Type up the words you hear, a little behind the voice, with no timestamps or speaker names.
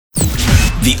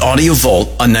The Audio Vault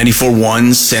on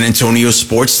 94.1 San Antonio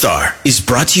Sports Star is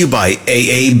brought to you by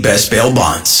AA Best Bail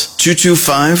Bonds,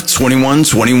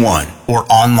 225-2121,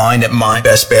 or online at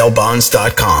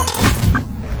mybestbailbonds.com.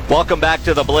 Welcome back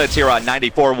to the Blitz here on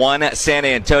 94.1 San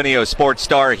Antonio Sports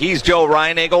Star. He's Joe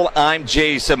Reinagel. I'm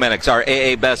Jay Semenix. Our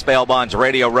AA Best Bail Bonds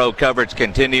Radio Row coverage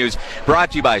continues.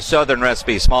 Brought to you by Southern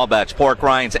Recipe Small Batch Pork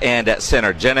Rinds and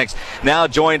Synergenics. Now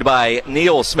joined by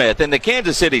Neil Smith in the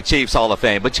Kansas City Chiefs Hall of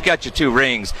Fame. But you got your 2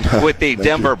 rings with the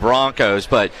Denver Broncos.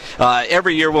 But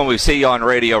every year when we see you on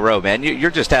Radio Row, man, you're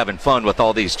just having fun with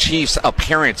all these Chiefs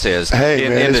appearances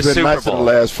in the Super Bowl. It's been nice for the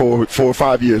last 4 or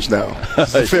 5 years now.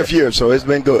 It's the 5th year, so it's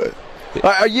been good.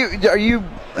 Are you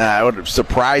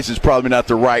surprised is probably not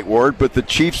the right word, but the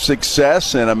Chiefs'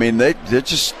 success, and I mean, they're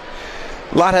just,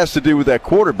 a lot has to do with that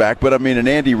quarterback, but I mean, and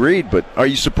Andy Reid, but are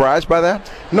you surprised by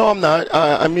that? No, I'm not.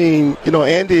 I mean,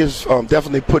 Andy has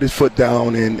definitely put his foot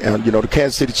down, and the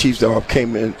Kansas City Chiefs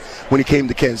came in, when he came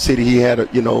to Kansas City, he had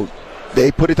they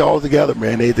put it all together,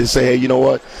 man. They say, hey, you know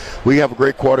what? We have a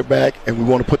great quarterback, and we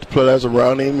want to put the players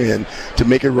around him and to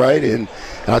make it right. And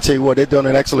I'll tell you what, they've done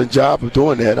an excellent job of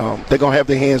doing that. They're going to have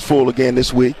their hands full again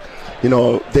this week.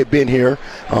 They've been here.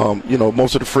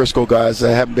 Most of the Frisco guys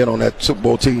that haven't been on that Super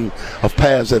Bowl team of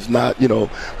past have not,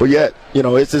 But yet,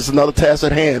 it's just another task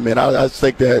at hand, man. I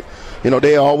think that,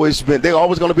 they're always going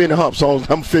to be in the hump. So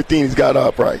number 15 has got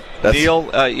up, right?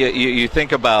 Neil, you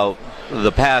think about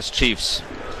the past Chiefs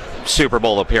Super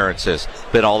Bowl appearances,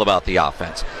 been all about the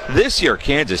offense. This year,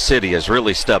 Kansas City has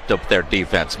really stepped up their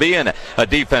defense. Being a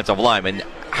defensive lineman,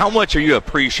 how much are you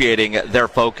appreciating their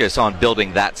focus on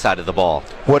building that side of the ball?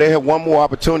 Well, they have one more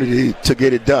opportunity to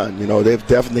get it done. They've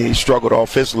definitely struggled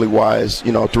offensively-wise,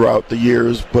 throughout the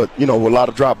years, but, with a lot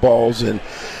of drop balls and,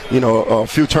 a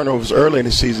few turnovers early in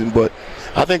the season. But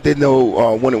I think they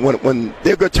know when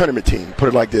they're a good tournament team, put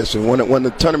it like this. And when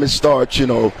the tournament starts,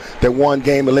 that one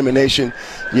game elimination,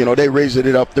 they raise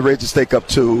it up, they raise the stake up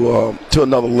to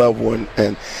another level.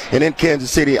 And in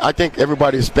Kansas City, I think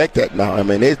everybody expects that now. I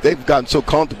mean, they've gotten so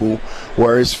comfortable,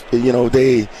 whereas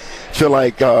they feel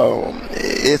like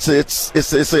it's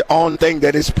an on thing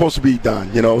that is supposed to be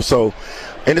done. So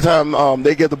anytime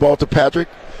they give the ball to Patrick,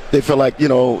 they feel like,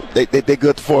 they're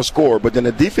good for a score. But then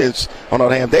the defense, on the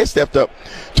other hand, they stepped up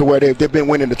to where they've been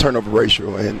winning the turnover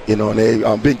ratio. And, and they've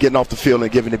been getting off the field and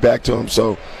giving it back to them.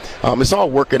 So it's all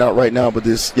working out right now. But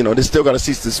they still got to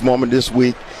seize this moment this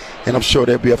week. And I'm sure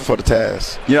they'll be up for the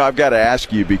task. I've got to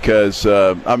ask you because,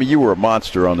 you were a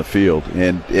monster on the field.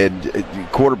 And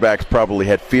quarterbacks probably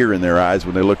had fear in their eyes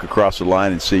when they look across the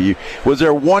line and see you. Was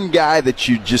there one guy that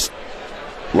you just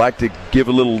like to give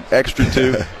a little extra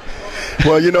to?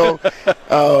 Well,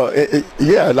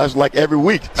 that's like every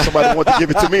week somebody wants to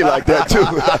give it to me like that too.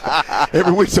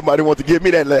 Every week somebody wants to give me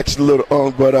that extra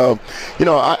little but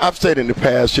I've said in the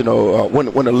past, when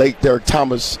the late Derek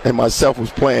Thomas and myself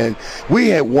was playing, we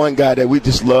had one guy that we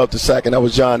just loved to sack, and that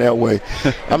was John Elway.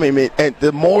 I mean, and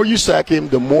the more you sack him,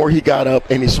 the more he got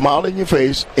up and he smiled in your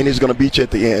face and he's going to beat you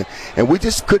at the end. And we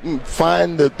just couldn't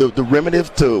find the remedy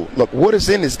to look what is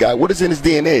in this guy, what is in his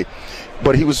DNA.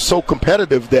 But he was so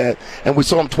competitive and we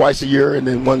saw him twice a year, and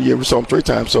then one year we saw him 3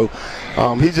 times. So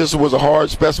he just was a hard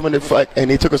specimen, in fact,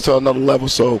 and he took us to another level.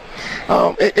 So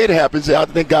it happens. I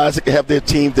think guys that have their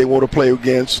teams they want to play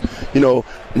against. Now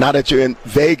that you're in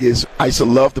Vegas, I used to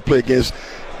love to play against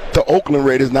the Oakland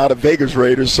Raiders, not the Vegas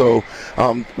Raiders. So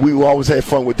we always had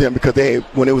fun with them because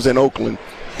when it was in Oakland,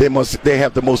 they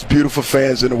have the most beautiful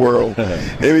fans in the world.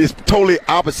 It's totally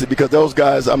opposite because those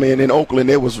guys, in Oakland,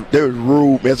 they was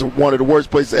rude. It's one of the worst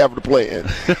places ever to play in.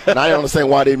 And I don't understand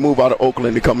why they move out of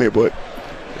Oakland to come here, but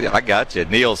I got you.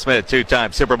 Neil Smith,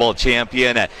 2-time Super Bowl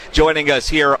champion, joining us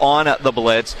here on The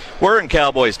Blitz. We're in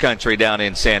Cowboys country down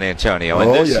in San Antonio.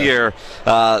 And this year,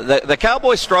 the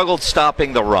Cowboys struggled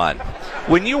stopping the run.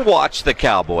 When you watch the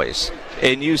Cowboys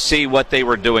and you see what they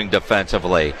were doing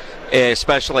defensively,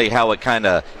 especially how it kind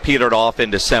of petered off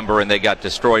in December and they got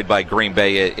destroyed by Green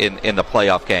Bay in the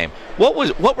playoff game,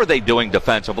 what were they doing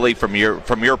defensively from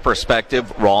your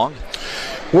perspective wrong?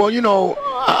 Well,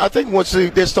 I think once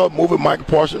they start moving Michael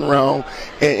Parsons around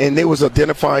and they was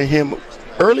identifying him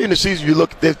early in the season, you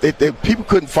look, people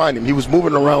couldn't find him. He was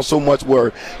moving around so much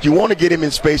where you want to get him in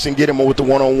space and get him with the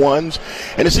one-on-ones.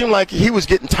 And it seemed like he was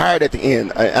getting tired at the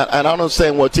end. I don't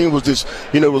understand what team was just,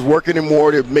 was working him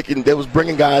more. They was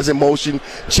bringing guys in motion,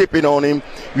 chipping on him,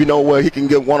 where he can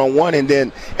get one-on-one. And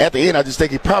then at the end, I just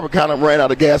think he probably kind of ran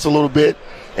out of gas a little bit.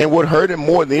 And what hurt him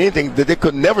more than anything, that they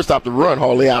could never stop the run,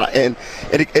 hardly out. And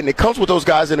it comes with those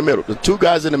guys in the middle. The 2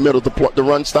 guys in the middle, the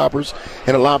run stoppers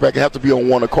and the linebacker have to be on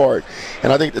one accord. And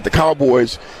And I think that the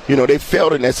Cowboys, they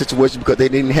failed in that situation because they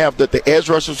didn't have the edge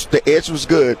rushers. The edge was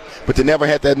good, but they never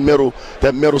had that middle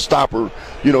stopper,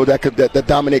 that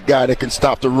dominant guy that can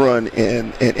stop the run,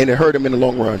 and it hurt him in the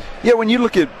long run. Yeah, when you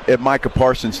look at Micah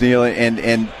Parsons, Neil,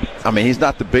 and I mean, he's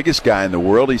not the biggest guy in the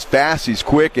world. He's fast, he's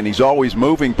quick, and he's always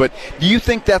moving. But do you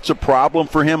think that's a problem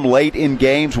for him late in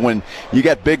games when you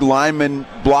got big linemen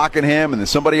blocking him and then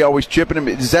somebody always chipping him?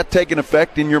 Does that take an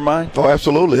effect in your mind? Oh,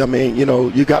 absolutely. I mean,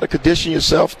 you got to condition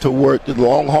yourself to work the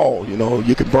long haul.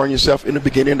 You can burn yourself in the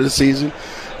beginning of the season,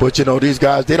 but these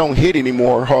guys, they don't hit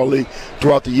anymore hardly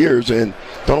throughout the years. And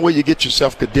the only way you get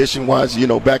yourself condition-wise,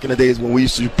 back in the days when we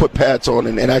used to put pads on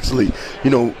and actually,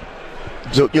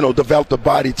 develop the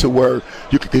body to where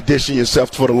you can condition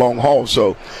yourself for the long haul.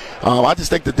 So I just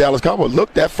think the Dallas Cowboys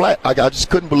looked that flat. I just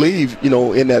couldn't believe,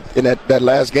 in that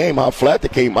last game how flat they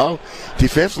came out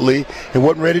defensively and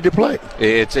wasn't ready to play.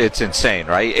 It's insane,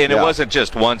 right? And it wasn't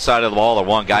just one side of the ball or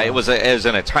one guy. It was as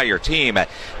an entire team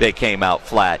they came out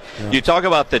flat. Yeah. You talk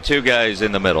about the two guys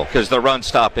in the middle because the run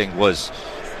stopping was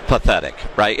pathetic,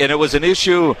 right? And it was an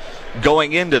issue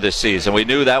going into the season. We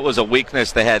knew that was a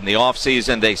weakness they had in the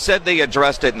offseason. They said they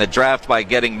addressed it in the draft by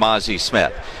getting Mozzie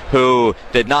Smith, who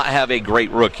did not have a great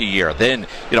rookie year. Then,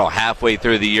 halfway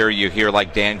through the year, you hear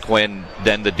like Dan Quinn,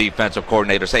 then the defensive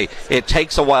coordinator, say it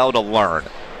takes a while to learn.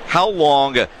 How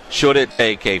long should it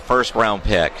take a first-round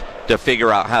pick to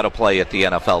figure out how to play at the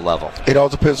NFL level? It all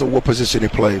depends on what position they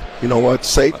play. You know what?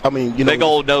 Safe. I mean, big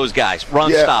old nose guys,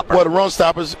 run stopper. Well, the run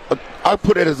stoppers, I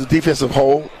put it as a defensive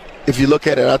whole. If you look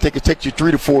at it, I think it takes you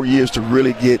 3 to 4 years to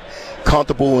really get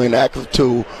comfortable and active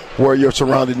to where your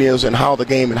surrounding is and how the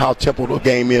game and how tempo the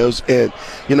game is, and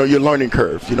your learning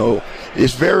curve.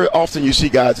 It's very often you see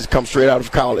guys that come straight out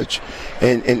of college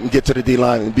and get to the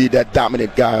D-line and be that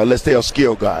dominant guy unless they're a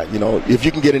skill guy. If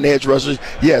you can get an edge rusher,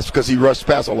 yes, because he rushes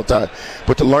past all the time.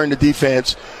 But to learn the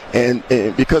defense and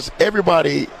because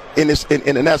everybody in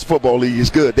the National Football League is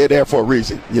good. They're there for a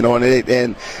reason,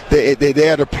 and they're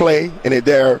there to play, and they're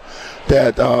there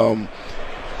that.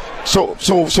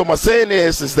 So my saying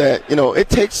is that it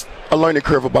takes a learning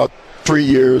curve about 3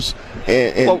 years,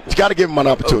 and you got to give him an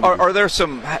opportunity. Are there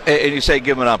some, and you say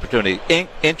give him an opportunity,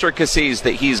 intricacies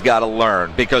that he's got to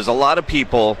learn? Because a lot of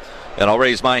people, and I'll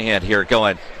raise my hand here,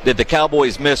 going, did the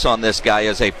Cowboys miss on this guy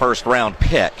as a first-round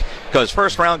pick? Because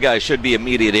first-round guys should be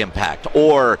immediate impact,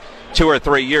 or 2 or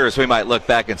 3 years, we might look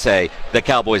back and say the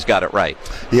Cowboys got it right.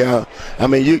 Yeah, I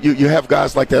mean, you have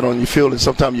guys like that on your field, and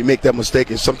sometimes you make that mistake,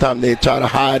 and sometimes they try to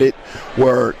hide it,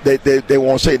 where they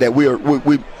won't say that we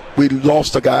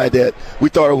lost a guy that we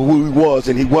thought of who he was,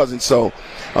 and he wasn't. So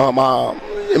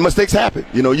mistakes happen.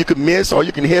 You can miss or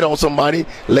you can hit on somebody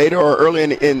later or early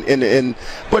in.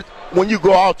 But when you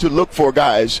go out to look for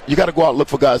guys, you got to go out and look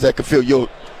for guys that can fill your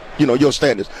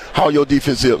standards, how your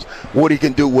defense is, what he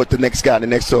can do with the next guy, the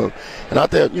next to him. And out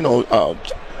there,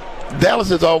 Dallas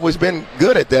has always been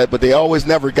good at that, but they always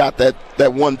never got that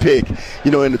one pick,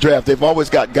 in the draft. They've always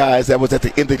got guys that was at the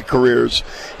end of their careers,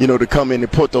 to come in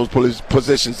and put those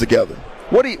positions together.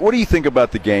 What do you think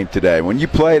about the game today? When you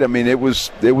played, I mean, it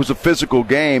was a physical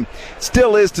game.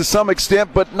 Still is to some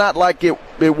extent, but not like it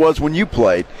was when you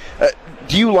played.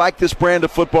 Do you like this brand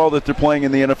of football that they're playing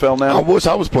in the NFL now? I wish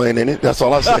I was playing in it. That's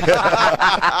all I say.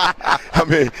 I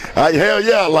mean, hell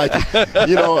yeah, I like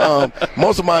it.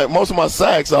 Most of my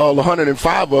sacks, all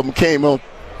 105 of them, came on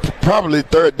probably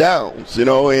third downs, and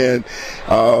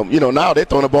now they're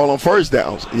throwing the ball on first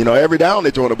downs. Every down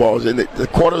they're throwing the balls, and the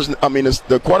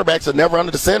quarterbacks are never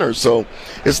under the center. So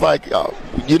it's like,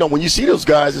 when you see those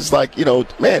guys, it's like,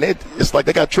 man, it's like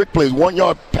they got trick plays, 1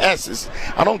 yard passes.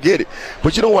 I don't get it.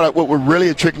 But you know what would really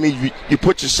intrigue me? You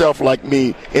put yourself like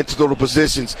me into those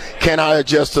positions. Can I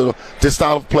adjust to this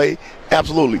style of play?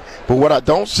 Absolutely. But what I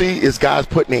don't see is guys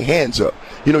putting their hands up.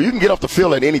 You can get off the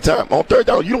field at any time. On third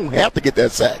down, you don't have to get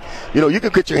that sack. You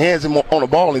can get your hands on the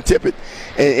ball and tip it,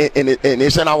 and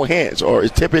it's in our hands, or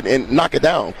tip it and knock it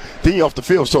down. Then you're off the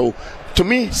field. So, to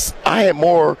me, I had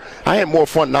more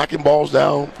fun knocking balls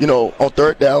down, on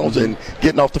third downs and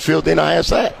getting off the field than I had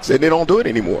sacks, and they don't do it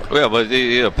anymore. Yeah, but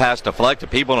pass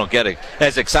deflected, people don't get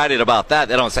as excited about that.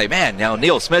 They don't say, man,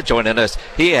 Neil Smith joining us,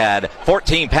 he had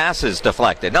 14 passes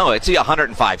deflected. No, it's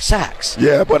 105 sacks.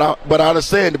 Yeah, but I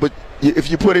understand, but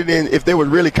if you put it in, if they would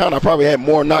really count, I probably had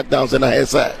more knockdowns than I had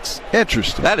sacks.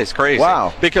 Interesting. That is crazy.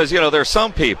 Wow. Because, there's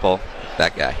some people,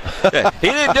 that guy, he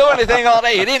didn't do anything all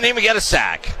day. He didn't even get a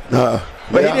sack. But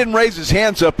he didn't raise his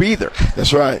hands up either.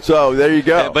 That's right. So there you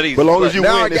go. Yeah, but as long as you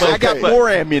win, it's okay. I got more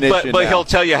ammunition. But he'll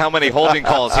tell you how many holding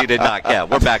calls he did not get.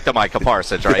 We're back to Micah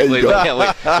Parsons, right? You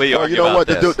know what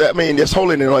to do? I mean, there's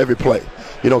holding it on every play.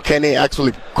 Can they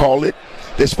actually call it?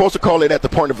 they're supposed to call it at the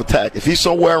point of attack. If he's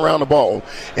somewhere around the ball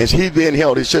and he's being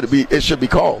held, it should be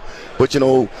called. But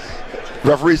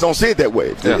referees don't see it that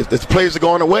way. If the players are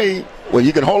going away, well,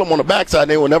 you can hold them on the backside.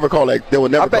 They will never call that. They will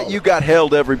never. I bet you got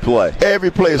held every play. Every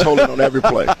play is holding on every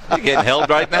play. You're getting held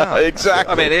right now.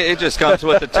 Exactly. I mean, it just comes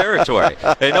with the territory.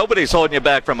 And nobody's holding you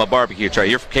back from a barbecue tray.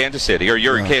 You're from Kansas City, or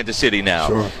you're in Kansas City now.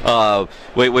 Sure.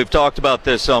 We've talked about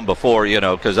this some before,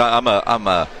 because I'm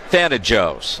a fan of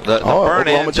Joe's. The burn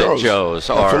ends at Joe's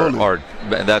are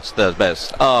that's the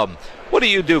best. What do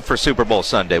you do for Super Bowl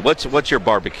Sunday? What's your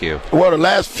barbecue? Well, the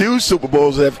last few Super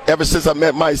Bowls, ever since I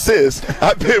met my sis,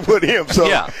 I've been with him. So,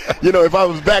 if I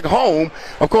was back home,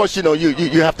 of course,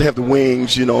 you have to have the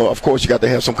wings. Of course, you got to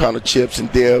have some kind of chips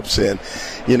and dips, and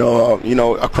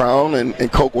a Crown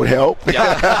and Coke would help, or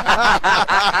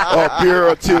a beer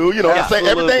or two. I say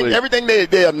everything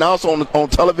they announce on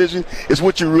television is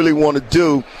what you really want to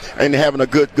do, and having a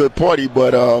good party.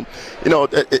 But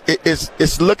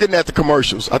it's looking at the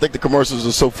commercials. I think the commercials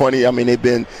are so funny. I mean,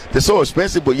 they're so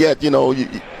expensive, but yet,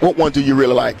 what one do you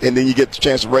really like? And then you get the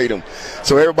chance to rate them.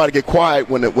 So everybody get quiet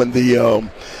when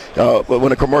the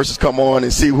commercials come on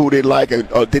and see who they like, and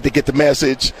did they get the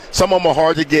message? Some of them are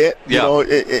hard to get,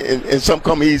 and some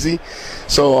come easy.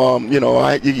 So,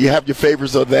 you have your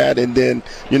favorites of that, and then,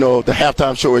 the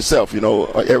halftime show itself.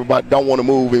 Everybody don't want to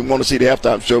move and want to see the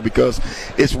halftime show because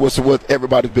it's what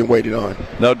everybody's been waiting on.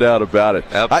 No doubt about it.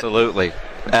 Absolutely.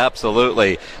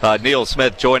 Absolutely. Neil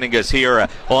Smith joining us here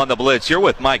on the Blitz. You're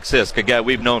with Mike Sisk, a guy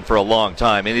we've known for a long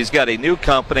time, and he's got a new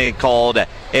company called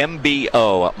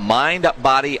MBO, Mind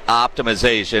Body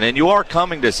Optimization, and you are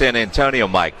coming to San Antonio,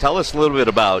 Mike. Tell us a little bit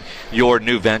about your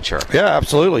new venture. Yeah,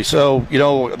 absolutely. So,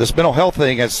 this mental health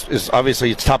thing is obviously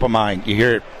it's top of mind. You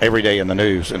hear it every day in the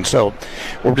news, and so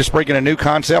we're just bringing a new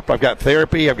concept. I've got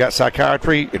therapy, I've got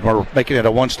psychiatry, and we're making it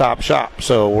a one-stop shop.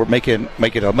 So we're making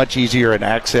it much easier and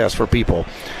access for people.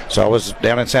 So I was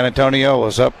down in San Antonio,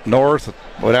 was up north,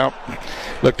 went out,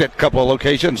 looked at a couple of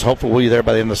locations. Hopefully we'll be there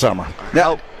by the end of the summer.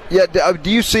 Now,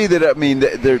 do you see that? I mean,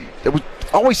 there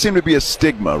always seemed to be a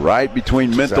stigma, right,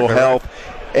 between mental health.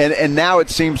 And now it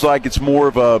seems like it's more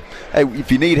of a, hey,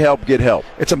 if you need help, get help.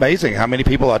 It's amazing how many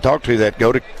people I talk to that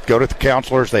go to the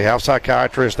counselors, they have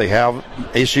psychiatrists, they have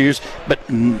issues, but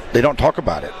they don't talk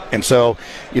about it. And so,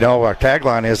 our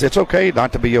tagline is, it's okay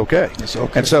not to be okay. It's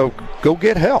okay. And so go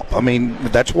get help. I mean,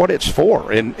 that's what it's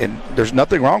for. And there's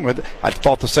nothing wrong with it. I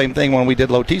thought the same thing when we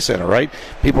did Low T Center, right?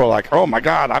 People are like, oh, my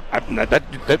God,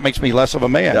 that makes me less of a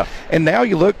man. Yeah. And now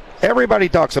you look, everybody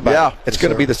talks about it. It's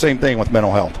going to be the same thing with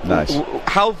mental health. Nice.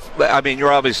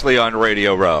 You're obviously on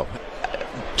Radio Row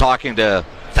talking to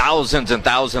thousands and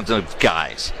thousands of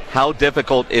guys. How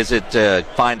difficult is it to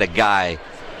find a guy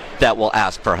that will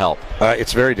ask for help?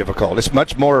 It's very difficult. It's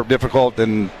much more difficult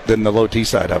than the low T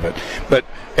side of it. But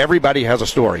everybody has a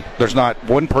story. There's not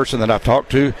one person that I've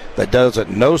talked to that doesn't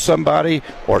know somebody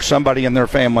or somebody in their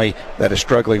family that is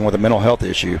struggling with a mental health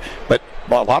issue. But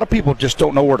a lot of people just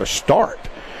don't know where to start.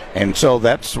 And so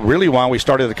that's really why we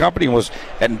started the company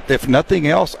and if nothing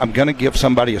else, I'm going to give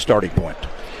somebody a starting point.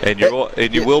 And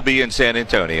you will be in San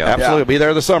Antonio. Absolutely. Be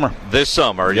there this summer. This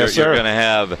summer. Yes, you're going to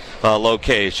have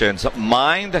locations.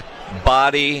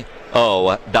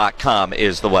 MindBodyO.com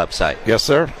is the website. Yes,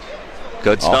 sir.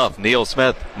 Good stuff. Neil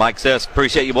Smith, Mike Sisk.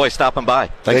 Appreciate you boys stopping by.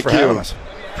 Thanks for having us.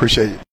 Appreciate you.